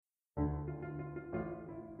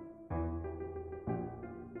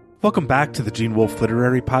Welcome back to the Gene Wolfe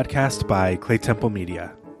Literary Podcast by Clay Temple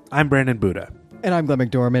Media. I'm Brandon Buddha. And I'm Glenn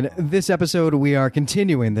McDorman. This episode, we are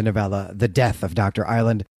continuing the novella, The Death of Dr.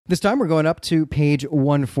 Island. This time, we're going up to page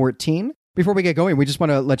 114. Before we get going, we just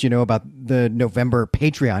want to let you know about the November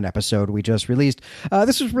Patreon episode we just released.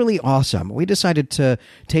 This was really awesome. We decided to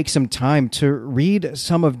take some time to read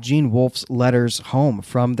some of Gene Wolfe's letters home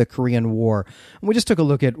from the Korean War. And we just took a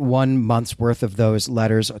look at 1 month's worth of those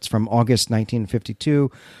letters. It's from August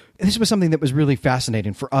 1952. This was something that was really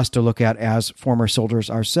fascinating for us to look at as former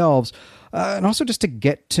soldiers ourselves, and also just to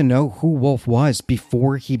get to know who Wolfe was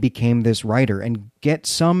before he became this writer and get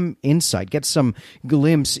some insight, get some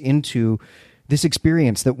glimpse into this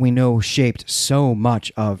experience that we know shaped so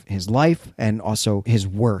much of his life and also his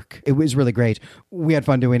work. It was really great. We had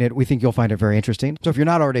fun doing it. We think you'll find it very interesting. So if you're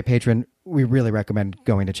not already a patron, we really recommend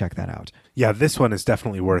going to check that out. Yeah, this one is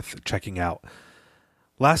definitely worth checking out.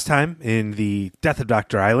 Last time, in The Death of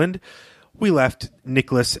Dr. Island, we left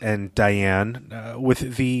Nicholas and Diane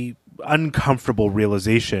with the uncomfortable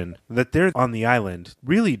realization that they're on the island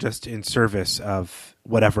really just in service of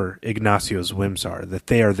whatever Ignacio's whims are, that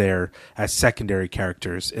they are there as secondary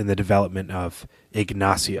characters in the development of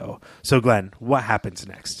Ignacio. So, Glenn, what happens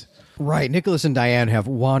next? Right. Nicholas and Diane have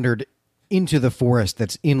wandered into the forest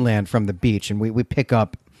that's inland from the beach, and we pick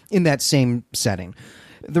up in that same setting.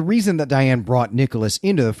 The reason that Diane brought Nicholas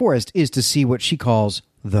into the forest is to see what she calls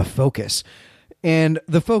the focus. And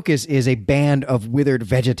the focus is a band of withered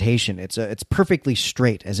vegetation. It's perfectly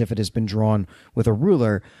straight, as if it has been drawn with a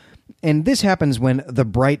ruler. And this happens when the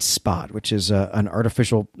bright spot, which is an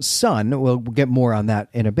artificial sun, we'll get more on that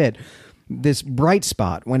in a bit, this bright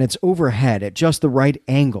spot, when it's overhead at just the right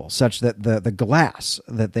angle, such that the glass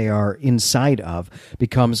that they are inside of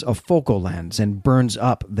becomes a focal lens and burns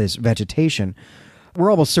up this vegetation. We're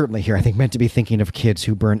almost certainly here, I think, meant to be thinking of kids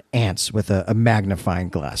who burn ants with a magnifying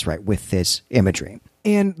glass, right, with this imagery.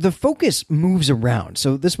 And the focus moves around,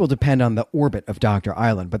 so this will depend on the orbit of Dr.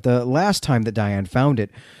 Island. But the last time that Diane found it,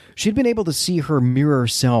 she'd been able to see her mirror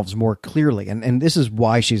selves more clearly, and this is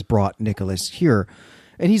why she's brought Nicholas here.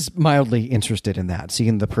 And he's mildly interested in that,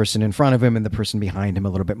 seeing the person in front of him and the person behind him a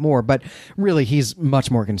little bit more. But really, he's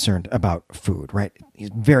much more concerned about food, right?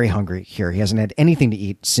 He's very hungry here. He hasn't had anything to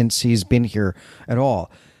eat since he's been here at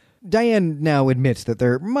all. Diane now admits that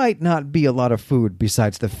there might not be a lot of food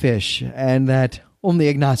besides the fish, and that only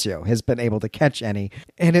Ignacio has been able to catch any.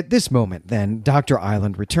 And at this moment, then, Dr.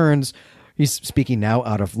 Island returns. He's speaking now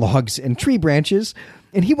out of logs and tree branches,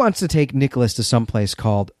 and he wants to take Nicholas to some place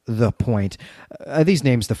called The Point. These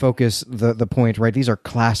names, The Focus, the Point, right? These are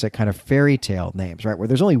classic kind of fairy tale names, right? Where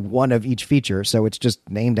there's only one of each feature, so it's just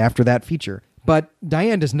named after that feature. But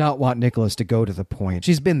Diane does not want Nicholas to go to The Point.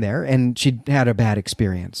 She's been there, and she'd had a bad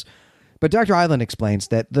experience. But Dr. Island explains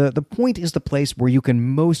that the point is the place where you can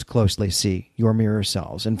most closely see your mirror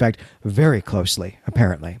selves. In fact, very closely,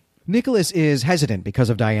 apparently. Nicholas is hesitant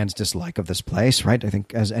because of Diane's dislike of this place, right? I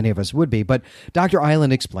think as any of us would be. But Dr.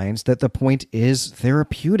 Island explains that the point is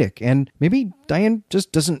therapeutic. And maybe Diane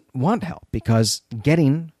just doesn't want help because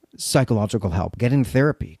getting psychological help, getting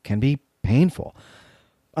therapy can be painful.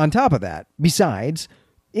 On top of that, besides,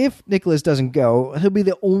 if Nicholas doesn't go, he'll be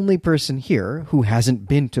the only person here who hasn't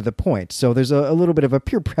been to the point. So there's a little bit of a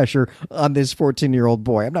peer pressure on this 14-year-old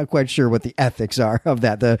boy. I'm not quite sure what the ethics are of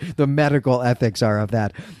that, the medical ethics are of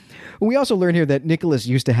that. We also learn here that Nicholas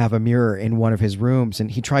used to have a mirror in one of his rooms, and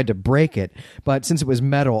he tried to break it, but since it was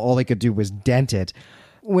metal, all he could do was dent it.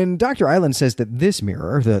 When Dr. Island says that this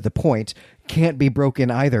mirror, the point, can't be broken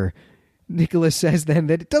either, Nicholas says then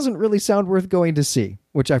that it doesn't really sound worth going to see,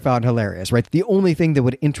 which I found hilarious, right? The only thing that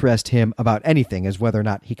would interest him about anything is whether or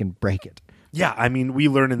not he can break it. Yeah, I mean, we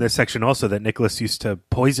learn in this section also that Nicholas used to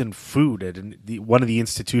poison food at one of the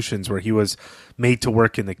institutions where he was made to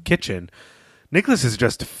work in the kitchen. Nicholas is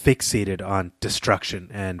just fixated on destruction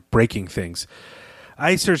and breaking things.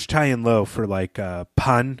 I searched high and low for like a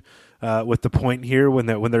pun with the point here when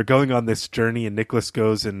they're going on this journey and Nicholas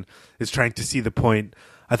goes and is trying to see the point.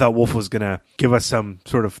 I thought Wolfe was going to give us some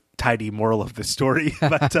sort of tidy moral of the story,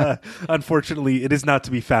 but unfortunately it is not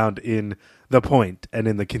to be found in The Point and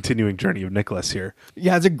in the continuing journey of Nicholas here.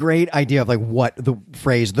 Yeah, it's a great idea of like what the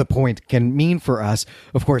phrase "the point" can mean for us.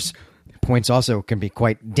 Of course, points also can be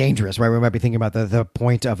quite dangerous, right? We might be thinking about the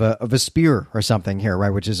point of a spear or something here,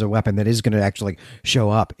 right? Which is a weapon that is going to actually show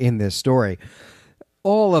up in this story.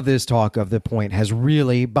 All of this talk of the point has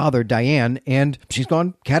really bothered Diane, and she's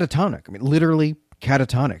gone catatonic. I mean, literally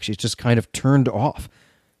catatonic. She's just kind of turned off.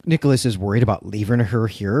 Nicholas is worried about leaving her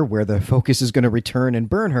here where the focus is going to return and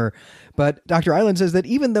burn her. But Dr. Island says that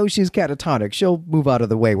even though she's catatonic, she'll move out of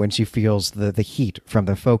the way when she feels the heat from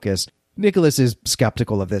the focus. Nicholas is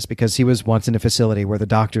skeptical of this because he was once in a facility where the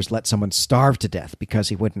doctors let someone starve to death because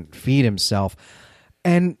he wouldn't feed himself.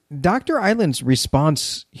 And Dr. Island's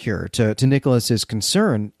response here to Nicholas's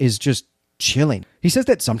concern is just chilling. He says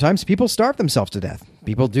that sometimes people starve themselves to death.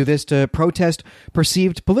 People do this to protest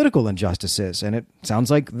perceived political injustices. And it sounds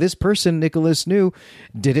like this person Nicholas knew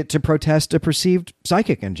did it to protest a perceived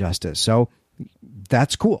psychic injustice. So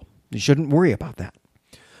that's cool. You shouldn't worry about that.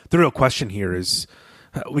 The real question here is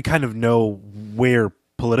we kind of know where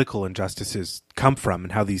political injustices come from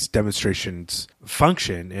and how these demonstrations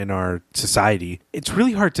function in our society. It's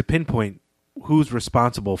really hard to pinpoint who's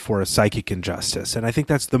responsible for a psychic injustice. And I think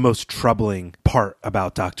that's the most troubling part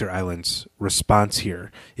about Dr. Island's response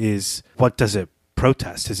here is, what does it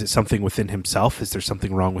protest? Is it something within himself? Is there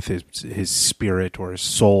something wrong with his spirit or his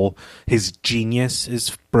soul? His genius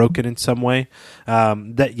is broken in some way?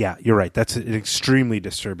 You're right. That's an extremely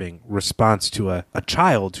disturbing response to a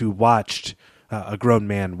child who watched a grown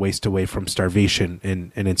man waste away from starvation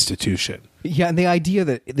in an institution. Yeah, and the idea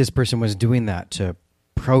that this person was doing that to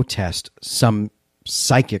protest some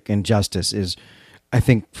psychic injustice is, I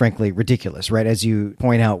think, frankly, ridiculous, right? As you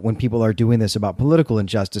point out, when people are doing this about political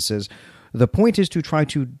injustices, the point is to try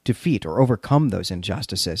to defeat or overcome those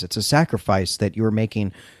injustices. It's a sacrifice that you're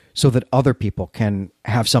making so that other people can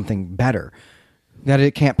have something better. That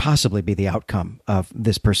it can't possibly be the outcome of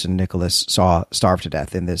this person Nicholas saw starve to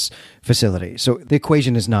death in this facility. So the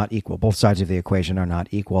equation is not equal. Both sides of the equation are not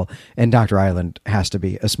equal. And Dr. Island has to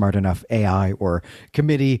be a smart enough AI or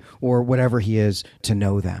committee or whatever he is to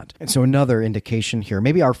know that. And so another indication here,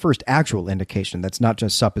 maybe our first actual indication that's not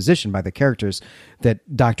just supposition by the characters,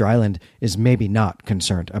 that Dr. Island is maybe not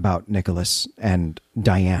concerned about Nicholas and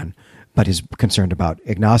Diane, but is concerned about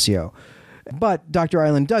Ignacio. But Dr.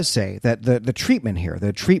 Island does say that the treatment here,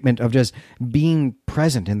 the treatment of just being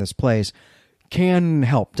present in this place, can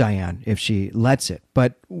help Diane if she lets it.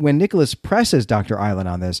 But when Nicholas presses Dr. Island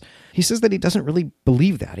on this, he says that he doesn't really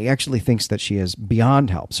believe that. He actually thinks that she is beyond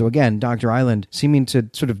help. So again, Dr. Island seeming to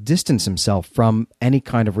sort of distance himself from any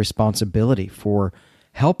kind of responsibility for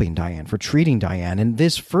helping Diane, for treating Diane. And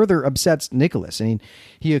this further upsets Nicholas. I mean,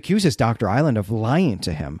 he accuses Dr. Island of lying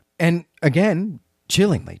to him. And again,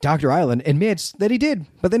 chillingly, Dr. Island admits that he did,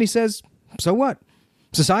 but then he says, so what?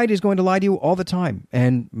 Society is going to lie to you all the time,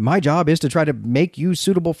 and my job is to try to make you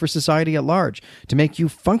suitable for society at large, to make you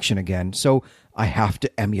function again, so I have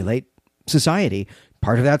to emulate society.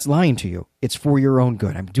 Part of that's lying to you. It's for your own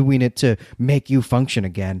good. I'm doing it to make you function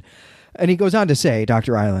again. And he goes on to say,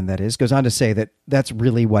 Dr. Island, that is, goes on to say that that's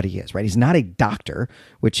really what he is, right? He's not a doctor,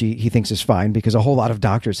 which he thinks is fine because a whole lot of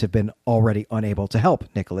doctors have been already unable to help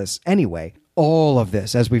Nicholas anyway. All of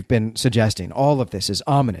this, as we've been suggesting, all of this is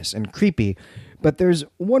ominous and creepy. But there's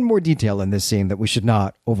one more detail in this scene that we should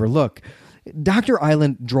not overlook. Dr.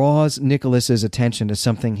 Island draws Nicholas's attention to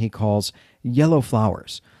something he calls yellow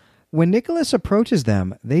flowers. When Nicholas approaches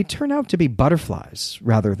them, they turn out to be butterflies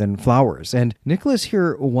rather than flowers. And Nicholas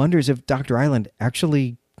here wonders if Dr. Island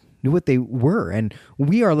actually knew what they were. And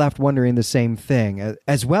we are left wondering the same thing,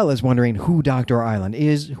 as well as wondering who Dr. Island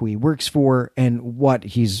is, who he works for, and what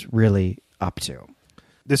he's really up to.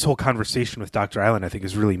 This whole conversation with Dr. Island, I think,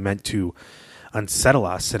 is really meant to unsettle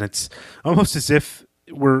us. And it's almost as if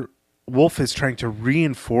Wolfe is trying to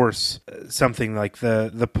reinforce something like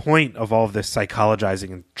the point of all of this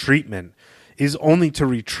psychologizing and treatment is only to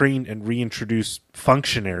retrain and reintroduce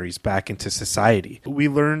functionaries back into society. We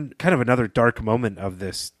learn kind of another dark moment of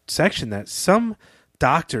this section that some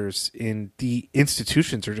doctors in the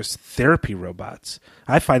institutions are just therapy robots.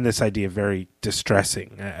 I find this idea very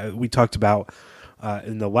distressing. We talked about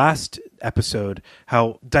in the last episode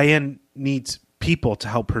how Diane needs people to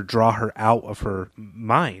help her draw her out of her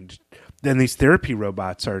mind. Then these therapy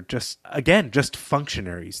robots are just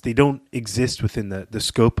functionaries. They don't exist within the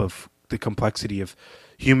scope of the complexity of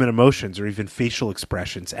human emotions or even facial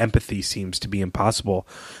expressions. Empathy seems to be impossible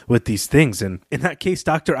with these things. And in that case,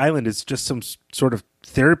 Dr. Island is just some sort of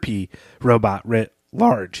therapy robot writ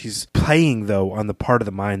large. He's playing, though, on the part of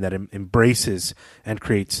the mind that embraces and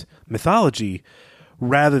creates mythology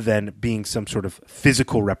rather than being some sort of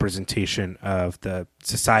physical representation of the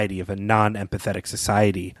society, of a non-empathetic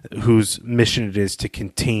society whose mission it is to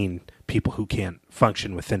contain people who can't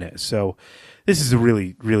function within it. So this is a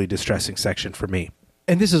really, really distressing section for me.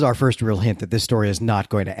 And this is our first real hint that this story is not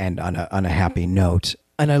going to end on a happy note.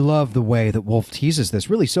 And I love the way that Wolfe teases this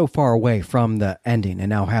really so far away from the ending and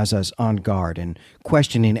now has us on guard and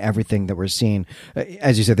questioning everything that we're seeing.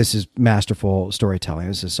 As you said, this is masterful storytelling.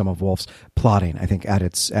 This is some of Wolfe's plotting, I think, at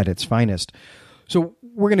its finest. So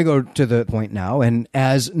we're going to go to the point now, and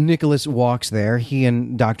as Nicholas walks there, he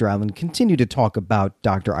and Dr. Island continue to talk about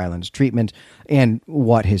Dr. Island's treatment and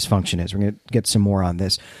what his function is. We're going to get some more on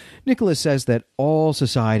this. Nicholas says that all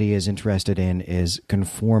society is interested in is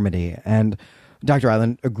conformity, and Dr.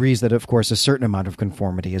 Island agrees that, of course, a certain amount of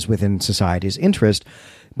conformity is within society's interest,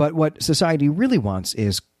 but what society really wants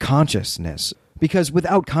is consciousness, because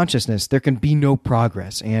without consciousness, there can be no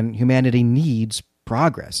progress, and humanity needs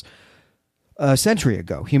progress. A century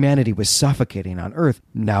ago, humanity was suffocating on Earth.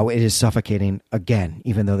 Now it is suffocating again,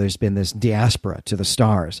 even though there's been this diaspora to the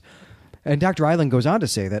stars. And Dr. Island goes on to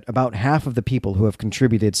say that about half of the people who have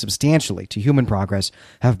contributed substantially to human progress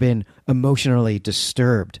have been emotionally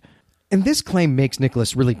disturbed. And this claim makes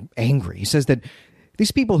Nicholas really angry. He says that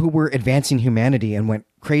these people who were advancing humanity and went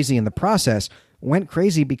crazy in the process went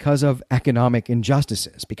crazy because of economic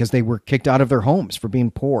injustices, because they were kicked out of their homes for being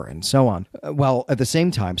poor and so on. While at the same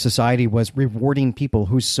time, society was rewarding people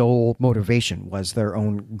whose sole motivation was their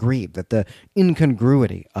own greed, that the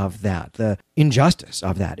incongruity of that, the injustice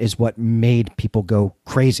of that is what made people go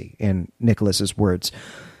crazy, in Nicholas's words.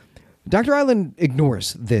 Dr. Island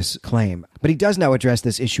ignores this claim, but he does now address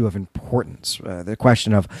this issue of importance, the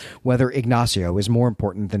question of whether Ignacio is more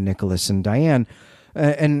important than Nicholas and Diane,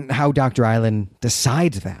 and how Dr. Island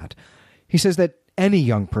decides that. He says that any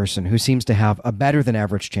young person who seems to have a better than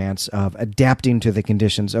average chance of adapting to the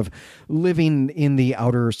conditions of living in the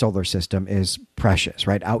outer solar system is precious,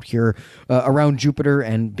 right? Out here around Jupiter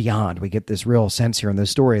and beyond, we get this real sense here in the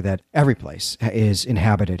story that every place is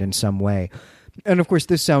inhabited in some way. And of course,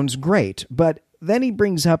 this sounds great, but then he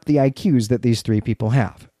brings up the IQs that these three people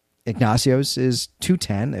have. Ignacio's is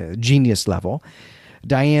 210, genius level.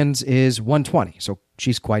 Diane's is 120, so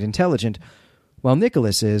she's quite intelligent, while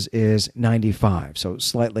Nicholas's is 95, so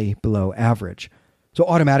slightly below average. So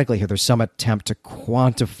automatically here, there's some attempt to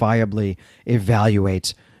quantifiably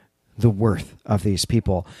evaluate the worth of these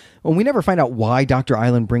people. And we never find out why Dr.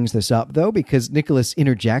 Island brings this up, though, because Nicholas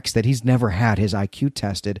interjects that he's never had his IQ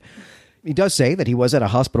tested. He does say that he was at a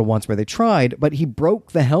hospital once where they tried, but he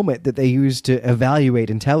broke the helmet that they used to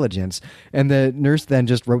evaluate intelligence, and the nurse then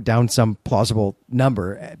just wrote down some plausible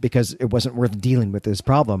number because it wasn't worth dealing with this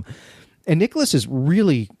problem. And Nicholas is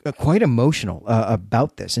really quite emotional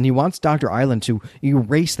about this, and he wants Dr. Island to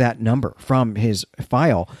erase that number from his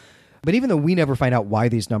file. But even though we never find out why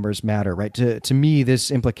these numbers matter, right? To me, this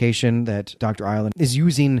implication that Dr. Island is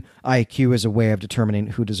using IQ as a way of determining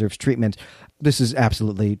who deserves treatment, this is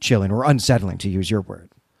absolutely chilling or unsettling, to use your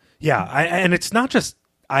word. Yeah, and it's not just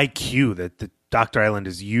IQ that Dr. Island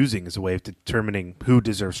is using as a way of determining who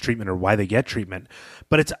deserves treatment or why they get treatment,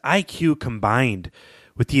 but it's IQ combined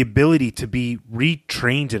with the ability to be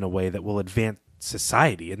retrained in a way that will advance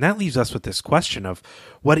society. And that leaves us with this question of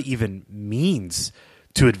what it even means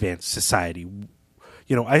to advance society.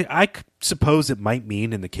 You know, I suppose it might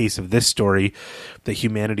mean in the case of this story that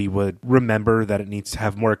humanity would remember that it needs to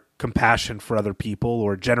have more compassion for other people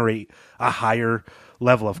or generate a higher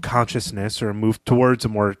level of consciousness or move towards a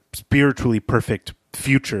more spiritually perfect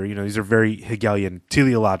future. You know, these are very Hegelian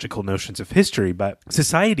teleological notions of history, but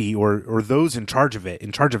society or those in charge of it,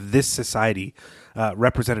 in charge of this society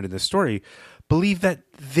represented in this story, believe that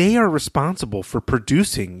they are responsible for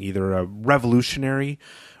producing either a revolutionary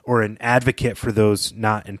or an advocate for those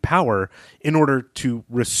not in power in order to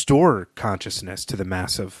restore consciousness to the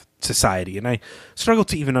mass of society. And I struggle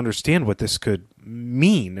to even understand what this could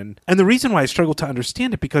mean. And the reason why I struggle to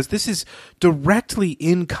understand it, because this is directly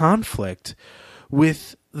in conflict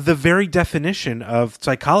with the very definition of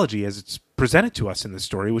psychology as it's presented to us in the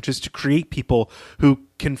story, which is to create people who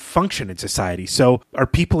can function in society. So are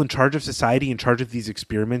people in charge of society, in charge of these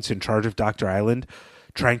experiments, in charge of Dr. Island,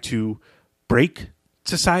 trying to break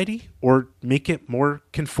society or make it more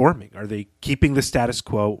conforming? Are they keeping the status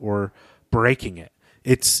quo or breaking it?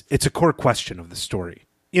 It's a core question of the story.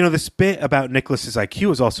 You know, this bit about Nicholas's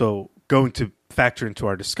IQ is also going to factor into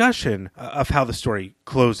our discussion of how the story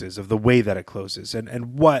closes, of the way that it closes,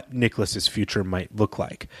 and what Nicholas's future might look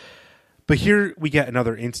like. But here we get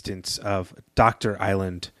another instance of Dr.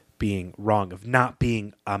 Island being wrong, of not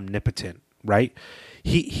being omnipotent, right?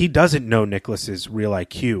 He doesn't know Nicholas's real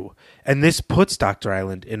IQ, and this puts Dr.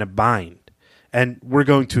 Island in a bind. And we're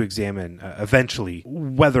going to examine eventually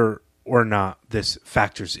whether or not this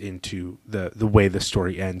factors into the way the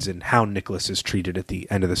story ends and how Nicholas is treated at the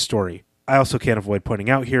end of the story. I also can't avoid pointing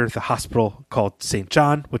out here the hospital called St.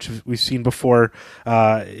 John, which we've seen before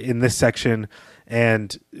in this section,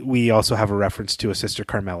 and we also have a reference to a Sister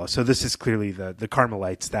Carmela. So this is clearly the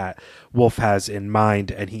Carmelites that Woolf has in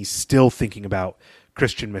mind, and he's still thinking about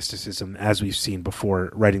Christian mysticism as we've seen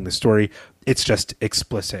before writing the story. It's just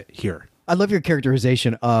explicit here. I love your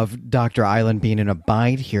characterization of Dr. Island being in a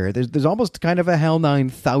bind here. There's almost kind of a Hell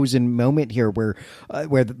 9000 moment here where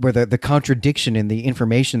the contradiction in the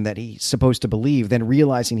information that he's supposed to believe, then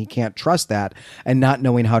realizing he can't trust that and not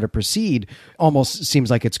knowing how to proceed, almost seems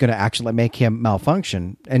like it's going to actually make him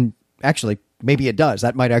malfunction. And actually, maybe it does.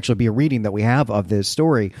 That might actually be a reading that we have of this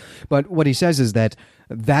story. But what he says is that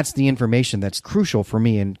that's the information that's crucial for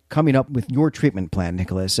me in coming up with your treatment plan,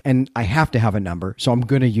 Nicholas. And I have to have a number, so I'm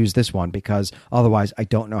going to use this one because otherwise I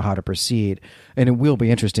don't know how to proceed. And it will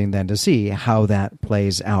be interesting then to see how that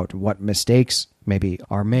plays out, what mistakes maybe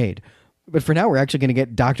are made. But for now, we're actually going to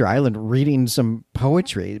get Dr. Island reading some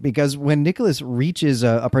poetry, because when Nicholas reaches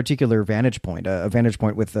a particular vantage point, a vantage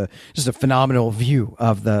point with just a phenomenal view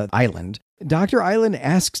of the island, Dr. Island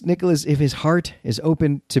asks Nicholas if his heart is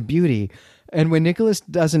open to beauty. And when Nicholas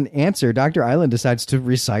doesn't answer, Dr. Island decides to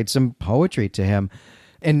recite some poetry to him.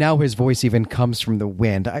 And now his voice even comes from the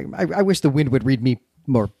wind. I wish the wind would read me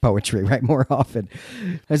more poetry, right, more often.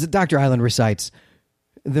 As Dr. Island recites,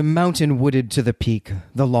 "The mountain wooded to the peak,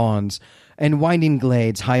 the lawns, and winding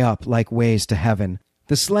glades high up like ways to heaven.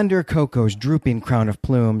 The slender cocoa's drooping crown of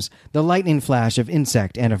plumes, the lightning flash of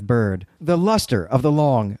insect and of bird, the luster of the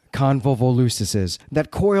long convolvuluses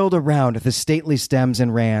that coiled around the stately stems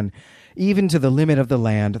and ran, even to the limit of the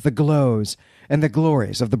land, the glows and the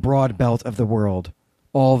glories of the broad belt of the world.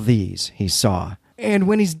 All these he saw." And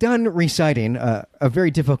when he's done reciting a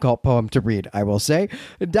very difficult poem to read, I will say,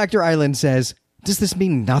 Dr. Island says, "Does this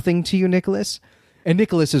mean nothing to you, Nicholas?" And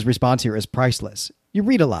Nicholas's response here is priceless. You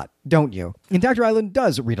read a lot, don't you? And Dr. Island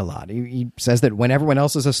does read a lot. He says that when everyone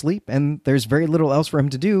else is asleep and there's very little else for him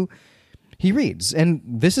to do, he reads. And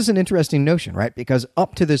this is an interesting notion, right? Because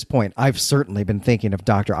up to this point, I've certainly been thinking of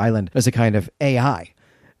Dr. Island as a kind of AI.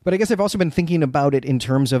 But I guess I've also been thinking about it in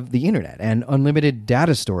terms of the internet and unlimited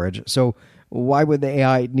data storage. So why would the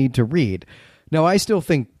AI need to read? Now, I still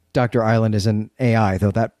think Dr. Island is an AI,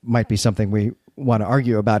 though that might be something we want to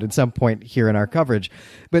argue about at some point here in our coverage.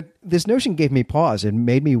 But this notion gave me pause and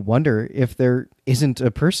made me wonder if there isn't a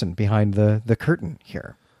person behind the curtain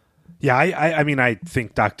here. Yeah, I mean, I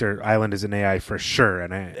think Dr. Island is an AI for sure,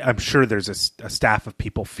 and I'm sure there's a staff of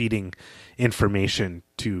people feeding information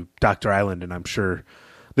to Dr. Island, and I'm sure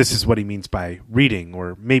this is what he means by reading,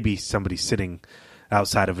 or maybe somebody sitting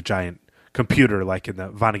outside of a giant computer like in the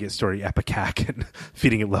Vonnegut story Epicac and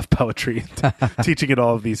feeding it love poetry and teaching it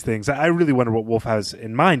all of these things. I really wonder what Wolf has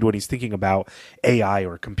in mind when he's thinking about AI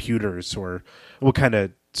or computers, or what kind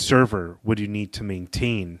of server would you need to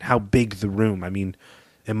maintain, how big the room. I mean,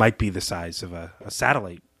 it might be the size of a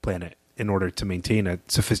satellite planet in order to maintain a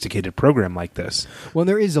sophisticated program like this. Well,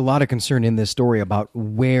 there is a lot of concern in this story about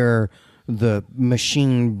where the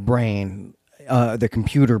machine brain, the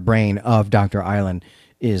computer brain of Dr. Island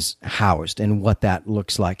is housed and what that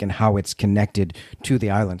looks like and how it's connected to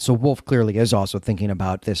the island. So Wolf clearly is also thinking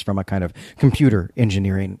about this from a kind of computer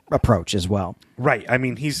engineering approach as well. Right. I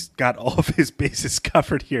mean, he's got all of his bases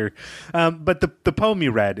covered here. But the poem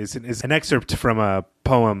you read is an excerpt from a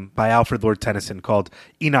poem by Alfred Lord Tennyson called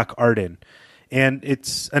Enoch Arden. And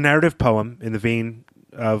it's a narrative poem in the vein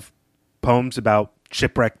of poems about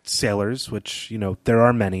shipwrecked sailors, which, you know, there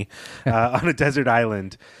are many, on a desert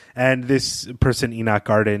island. And this person, Enoch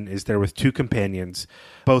Arden, is there with two companions,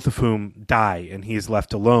 both of whom die, and he is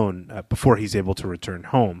left alone before he's able to return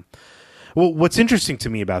home. Well, what's interesting to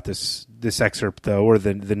me about this excerpt, though, or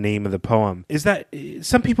the name of the poem, is that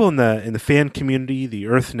some people in the fan community, the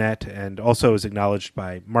EarthNet, and also as acknowledged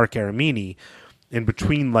by Mark Aramini in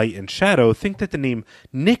Between Light and Shadow, think that the name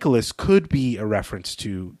Nicholas could be a reference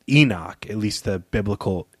to Enoch, at least the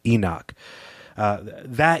biblical Enoch.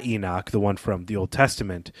 That Enoch, the one from the Old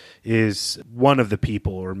Testament, is one of the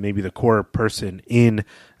people, or maybe the core person in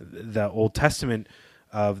the Old Testament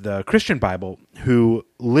of the Christian Bible, who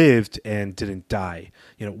lived and didn't die.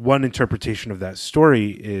 You know, one interpretation of that story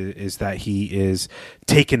is that he is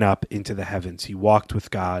taken up into the heavens. He walked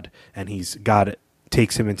with God, and God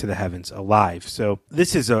takes him into the heavens alive. So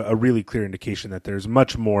this is a really clear indication that there's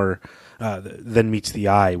much more than meets the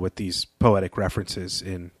eye with these poetic references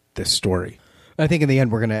in this story. I think in the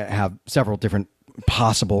end, we're going to have several different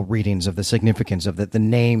possible readings of the significance of the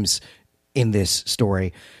names in this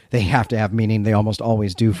story. They have to have meaning. They almost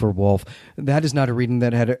always do for Wolf. That is not a reading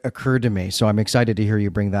that had occurred to me, so I'm excited to hear you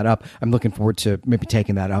bring that up. I'm looking forward to maybe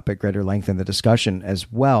taking that up at greater length in the discussion as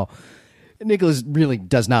well. Nicholas really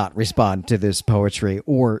does not respond to this poetry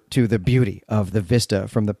or to the beauty of the vista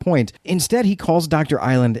from the point. Instead, he calls Dr.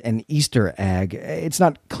 Island an Easter egg. It's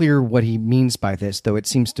not clear what he means by this, though it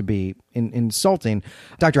seems to be insulting.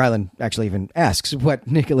 Dr. Island actually even asks what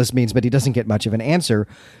Nicholas means, but he doesn't get much of an answer.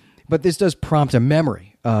 But this does prompt a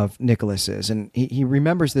memory of Nicholas's, and he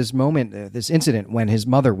remembers this moment, this incident when his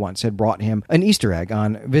mother once had brought him an Easter egg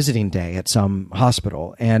on visiting day at some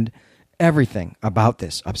hospital, and everything about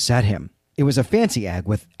this upset him. It was a fancy egg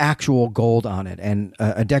with actual gold on it and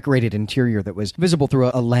a decorated interior that was visible through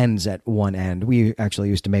a lens at one end. We actually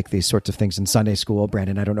used to make these sorts of things in Sunday school,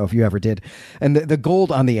 Brandon. I don't know if you ever did. And the gold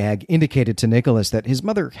on the egg indicated to Nicholas that his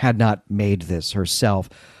mother had not made this herself.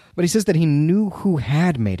 But he says that he knew who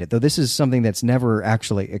had made it, though this is something that's never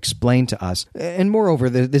actually explained to us. And moreover,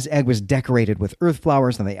 this egg was decorated with earth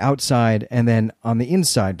flowers on the outside, and then on the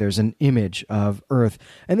inside there's an image of Earth.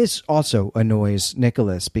 And this also annoys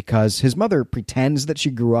Nicholas because his mother pretends that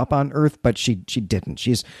she grew up on Earth, but she didn't.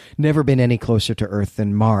 She's never been any closer to Earth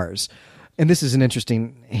than Mars. And this is an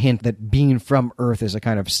interesting hint that being from Earth is a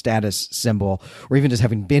kind of status symbol, or even just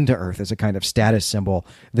having been to Earth is a kind of status symbol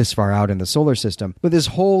this far out in the solar system. But this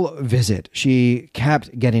whole visit, she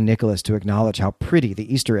kept getting Nicholas to acknowledge how pretty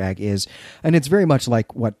the Easter egg is. And it's very much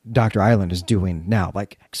like what Dr. Island is doing now,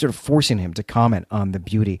 like sort of forcing him to comment on the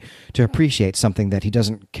beauty, to appreciate something that he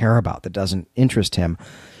doesn't care about, that doesn't interest him.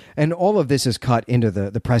 And all of this is cut into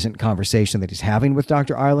the present conversation that he's having with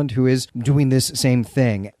Dr. Island, who is doing this same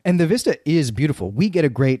thing. And the vista is beautiful. We get a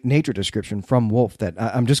great nature description from Wolfe that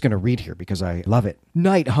I'm just going to read here because I love it.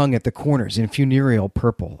 Night hung at the corners in funereal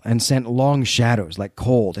purple and sent long shadows like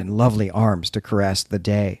cold and lovely arms to caress the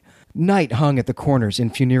day. Night hung at the corners in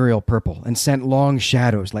funereal purple and sent long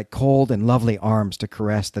shadows like cold and lovely arms to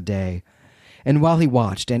caress the day. And while he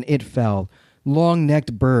watched and it fell,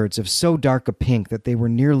 long-necked birds of so dark a pink that they were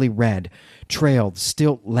nearly red trailed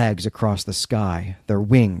stilt legs across the sky, their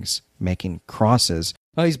wings making crosses.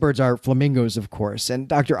 These birds are flamingos, of course, and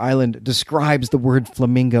Dr. Island describes the word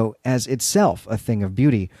flamingo as itself a thing of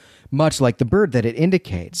beauty, much like the bird that it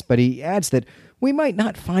indicates, but he adds that we might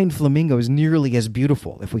not find flamingos nearly as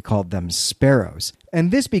beautiful if we called them sparrows.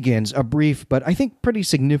 And this begins a brief, but I think pretty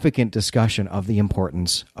significant discussion of the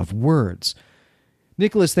importance of words.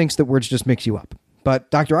 Nicholas thinks that words just mix you up. But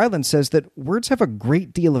Dr. Island says that words have a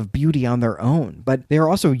great deal of beauty on their own, but they are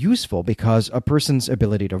also useful because a person's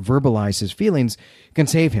ability to verbalize his feelings can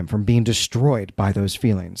save him from being destroyed by those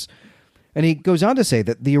feelings. And he goes on to say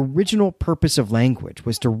that the original purpose of language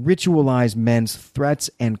was to ritualize men's threats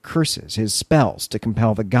and curses, his spells to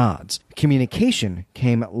compel the gods. Communication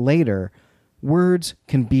came later. Words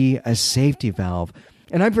can be a safety valve.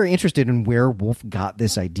 And I'm very interested in where Wolfe got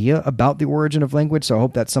this idea about the origin of language, so I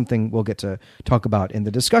hope that's something we'll get to talk about in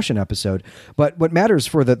the discussion episode. But what matters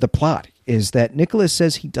for the plot is that Nicholas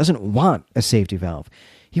says he doesn't want a safety valve.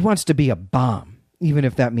 He wants to be a bomb, even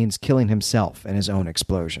if that means killing himself in his own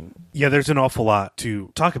explosion. Yeah, there's an awful lot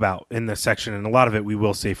to talk about in this section, and a lot of it we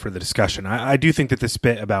will save for the discussion. I do think that this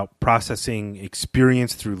bit about processing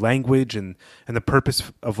experience through language and the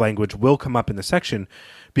purpose of language will come up in the section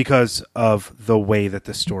because of the way that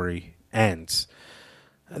the story ends.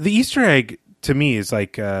 The Easter egg, to me, is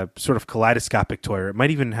like a sort of kaleidoscopic toy, or it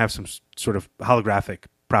might even have some sort of holographic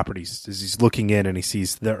properties as he's looking in and he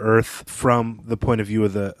sees the Earth from the point of view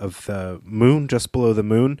of the moon, just below the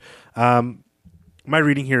moon. My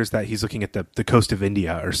reading here is that he's looking at the coast of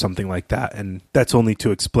India or something like that, and that's only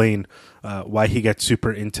to explain why he gets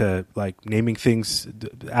super into like naming things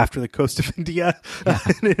after the coast of India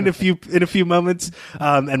in a few moments,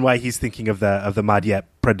 and why he's thinking of the Madhya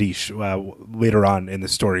Pradesh later on in the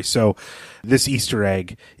story. So this Easter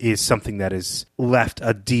egg is something that has left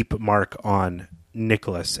a deep mark on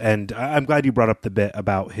Nicholas. And I'm glad you brought up the bit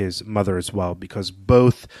about his mother as well, because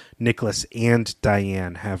both Nicholas and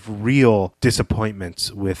Diane have real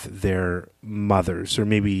disappointments with their mothers, or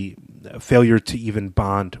maybe a failure to even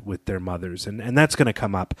bond with their mothers. And that's going to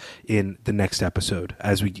come up in the next episode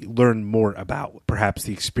as we learn more about perhaps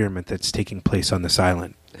the experiment that's taking place on this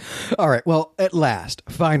island. All right, well, at last,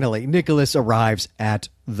 finally, Nicholas arrives at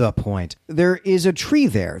the point. There is a tree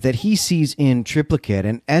there that he sees in triplicate,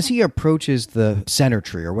 and as he approaches the center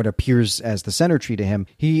tree, or what appears as the center tree to him,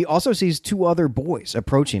 he also sees two other boys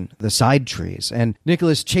approaching the side trees, and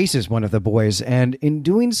Nicholas chases one of the boys, and in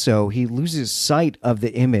doing so, he loses sight of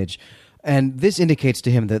the image, and this indicates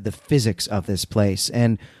to him the physics of this place,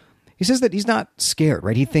 and he says that he's not scared,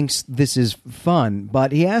 right? He thinks this is fun,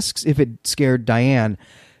 but he asks if it scared Diane,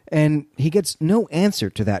 and he gets no answer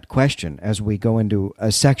to that question as we go into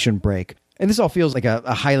a section break. And this all feels like a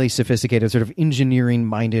highly sophisticated, sort of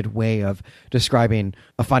engineering-minded way of describing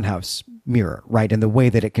a funhouse mirror, right? And the way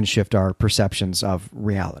that it can shift our perceptions of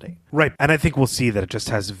reality. Right. And I think we'll see that it just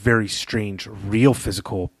has very strange, real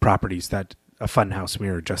physical properties that a funhouse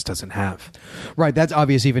mirror just doesn't have. Right. That's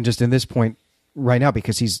obvious even just in this point right now,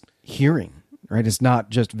 because he's hearing, right? It's not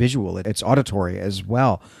just visual, it's auditory as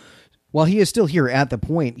well. While he is still here at the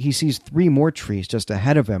point, he sees 3 more trees just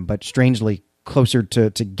ahead of him, but strangely closer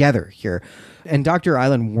together here. And Dr.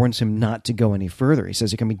 Island warns him not to go any further. He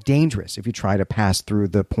says it can be dangerous if you try to pass through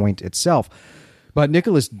the point itself. But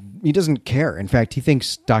Nicholas, he doesn't care. In fact, he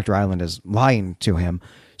thinks Dr. Island is lying to him.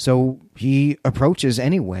 So he approaches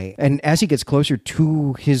anyway. And as he gets closer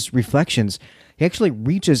to his reflections, he actually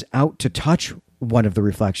reaches out to touch one of the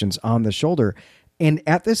reflections on the shoulder. And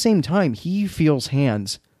at the same time, he feels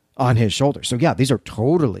hands on his shoulder. So yeah, these are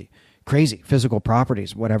totally crazy physical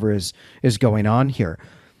properties, whatever is going on here.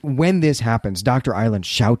 When this happens, Dr. Island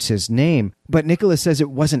shouts his name, but Nicholas says it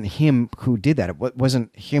wasn't him who did that. It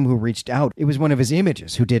wasn't him who reached out. It was one of his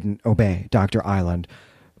images who didn't obey Dr. Island.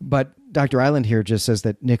 But Dr. Island here just says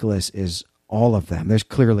that Nicholas is all of them. There's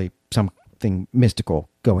clearly something mystical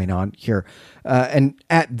going on here. And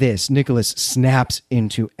at this, Nicholas snaps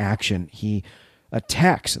into action. He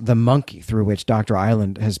attacks the monkey through which Dr.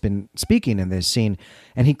 Island has been speaking in this scene,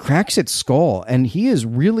 and he cracks its skull, and he is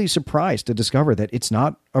really surprised to discover that it's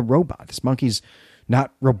not a robot. This monkey's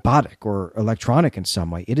not robotic or electronic in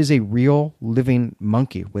some way. It is a real living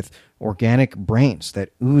monkey with organic brains that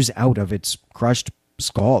ooze out of its crushed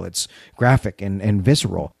skull. It's graphic and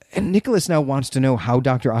visceral. And Nicholas now wants to know how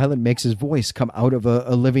Dr. Island makes his voice come out of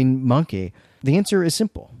a living monkey. The answer is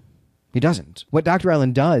simple. He doesn't. What Dr.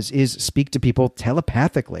 Island does is speak to people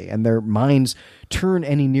telepathically, and their minds turn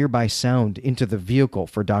any nearby sound into the vehicle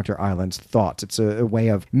for Dr. Island's thoughts. It's a way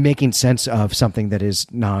of making sense of something that is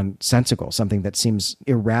nonsensical, something that seems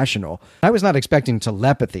irrational. I was not expecting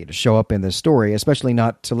telepathy to show up in this story, especially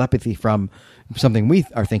not telepathy from something we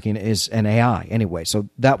are thinking is an AI anyway. So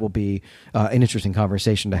that will be an interesting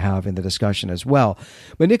conversation to have in the discussion as well.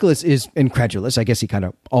 But Nicholas is incredulous. I guess he kind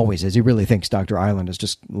of always is. He really thinks Dr. Island is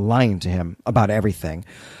just lying to him about everything.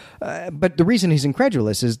 But the reason he's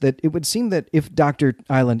incredulous is that it would seem that if Dr.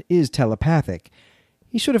 Island is telepathic,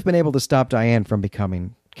 he should have been able to stop Diane from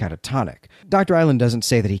becoming catatonic. Dr. Island doesn't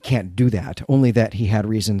say that he can't do that, only that he had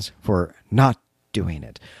reasons for not doing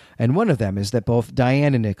it. And one of them is that both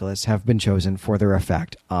Diane and Nicholas have been chosen for their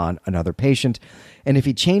effect on another patient. And if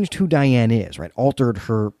he changed who Diane is, right, altered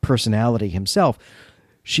her personality himself,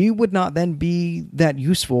 she would not then be that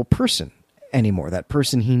useful person anymore, that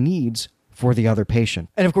person he needs for the other patient.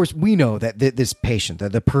 And of course, we know that this patient,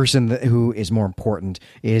 the person who is more important,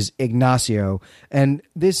 is Ignacio. And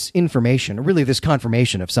this information, really this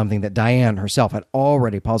confirmation of something that Diane herself had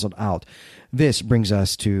already puzzled out, this brings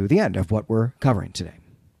us to the end of what we're covering today.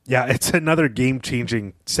 Yeah, it's another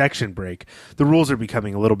game-changing section break. The rules are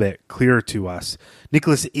becoming a little bit clearer to us.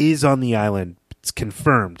 Nicholas is on the island. It's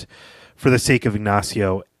confirmed for the sake of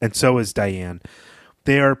Ignacio, and so is Diane.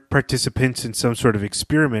 They are participants in some sort of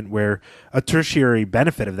experiment where a tertiary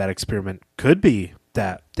benefit of that experiment could be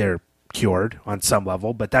that they're cured on some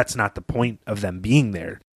level, but that's not the point of them being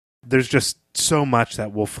there. There's just so much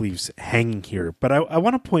that Wolf leaves hanging here. But I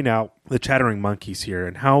want to point out the chattering monkeys here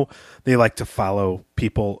and how they like to follow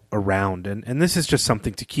people around. And this is just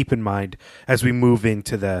something to keep in mind as we move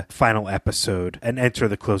into the final episode and enter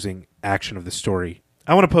the closing action of the story.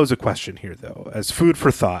 I want to pose a question here, though, as food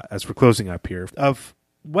for thought, as we're closing up here, of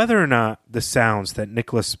whether or not the sounds that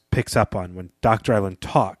Nicholas picks up on when Dr. Island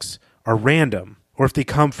talks are random, or if they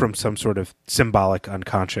come from some sort of symbolic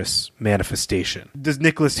unconscious manifestation. Does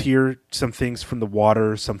Nicholas hear some things from the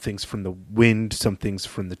water, some things from the wind, some things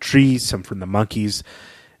from the trees, some from the monkeys?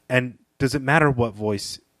 And does it matter what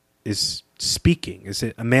voice is speaking? Is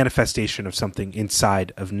it a manifestation of something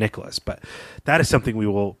inside of Nicholas? But that is something we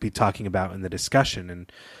will be talking about in the discussion.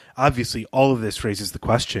 And obviously, all of this raises the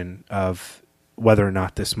question of whether or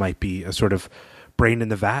not this might be a sort of brain in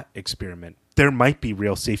the vat experiment. There might be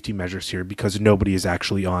real safety measures here because nobody is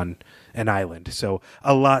actually on an island. So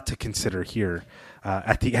a lot to consider here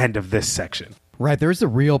at the end of this section. Right. There's a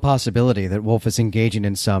real possibility that Wolf is engaging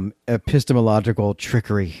in some epistemological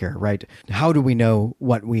trickery here, right? How do we know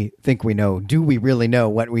what we think we know? Do we really know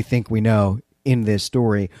what we think we know in this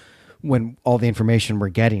story when all the information we're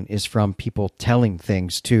getting is from people telling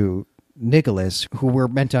things to Nicholas, who we're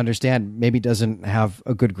meant to understand maybe doesn't have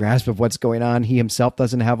a good grasp of what's going on. He himself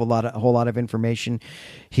doesn't have a whole lot of information.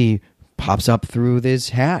 He pops up through this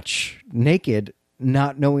hatch naked,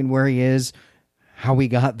 not knowing where he is, how he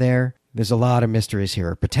got there. There's a lot of mysteries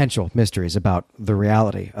here, potential mysteries about the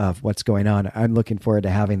reality of what's going on. I'm looking forward to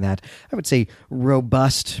having that, I would say,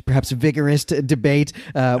 robust, perhaps vigorous debate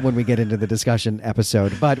when we get into the discussion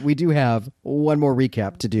episode. But we do have one more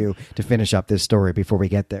recap to do to finish up this story before we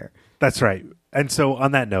get there. That's right. And so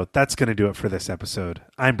on that note, that's going to do it for this episode.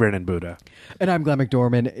 I'm Brandon Buddha. And I'm Glenn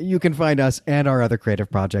McDormand. You can find us and our other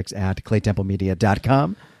creative projects at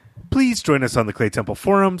claytemplemedia.com. Please join us on the Clay Temple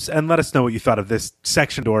forums and let us know what you thought of this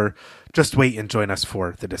section, or just wait and join us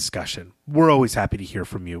for the discussion. We're always happy to hear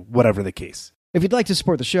from you, whatever the case. If you'd like to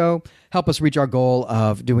support the show, help us reach our goal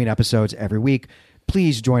of doing episodes every week,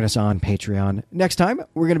 please join us on Patreon. Next time,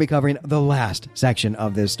 we're going to be covering the last section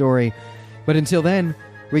of this story. But until then,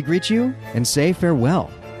 we greet you and say farewell.